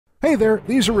Hey there,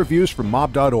 these are reviews from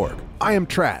mob.org. I am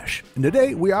Trash, and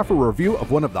today we offer a review of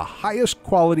one of the highest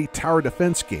quality tower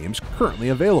defense games currently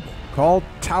available, called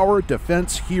Tower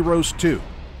Defense Heroes 2.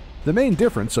 The main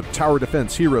difference of Tower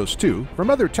Defense Heroes 2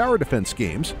 from other tower defense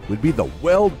games would be the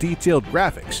well-detailed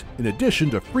graphics, in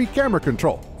addition to free camera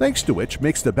control, thanks to which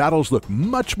makes the battles look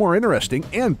much more interesting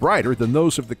and brighter than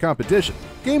those of the competition.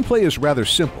 Gameplay is rather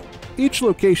simple. Each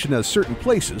location has certain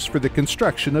places for the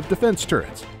construction of defense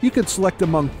turrets. You can select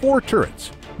among 4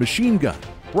 turrets: machine gun,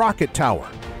 rocket tower,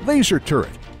 laser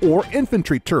turret, or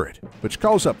infantry turret, which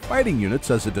calls up fighting units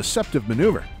as a deceptive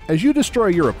maneuver. As you destroy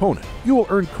your opponent, you will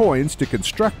earn coins to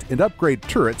construct and upgrade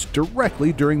turrets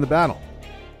directly during the battle.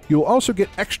 You will also get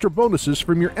extra bonuses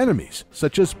from your enemies,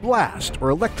 such as blast or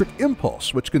electric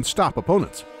impulse, which can stop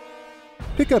opponents.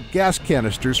 Pick up gas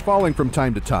canisters falling from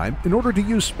time to time in order to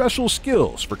use special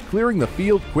skills for clearing the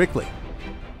field quickly.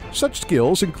 Such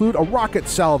skills include a rocket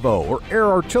salvo or air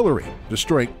artillery,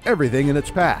 destroying everything in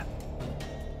its path.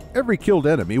 Every killed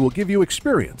enemy will give you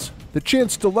experience, the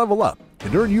chance to level up,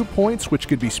 and earn you points which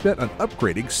can be spent on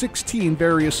upgrading 16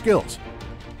 various skills.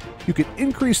 You can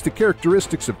increase the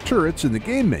characteristics of turrets in the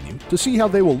game menu to see how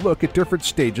they will look at different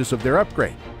stages of their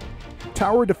upgrade.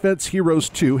 Tower Defense Heroes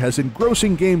 2 has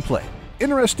engrossing gameplay,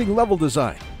 interesting level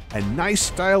design, and nice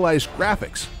stylized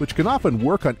graphics, which can often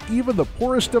work on even the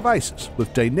poorest devices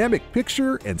with dynamic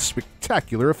picture and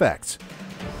spectacular effects.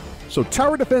 So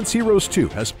Tower Defense Heroes 2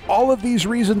 has all of these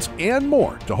reasons and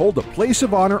more to hold a place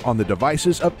of honor on the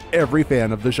devices of every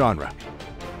fan of the genre.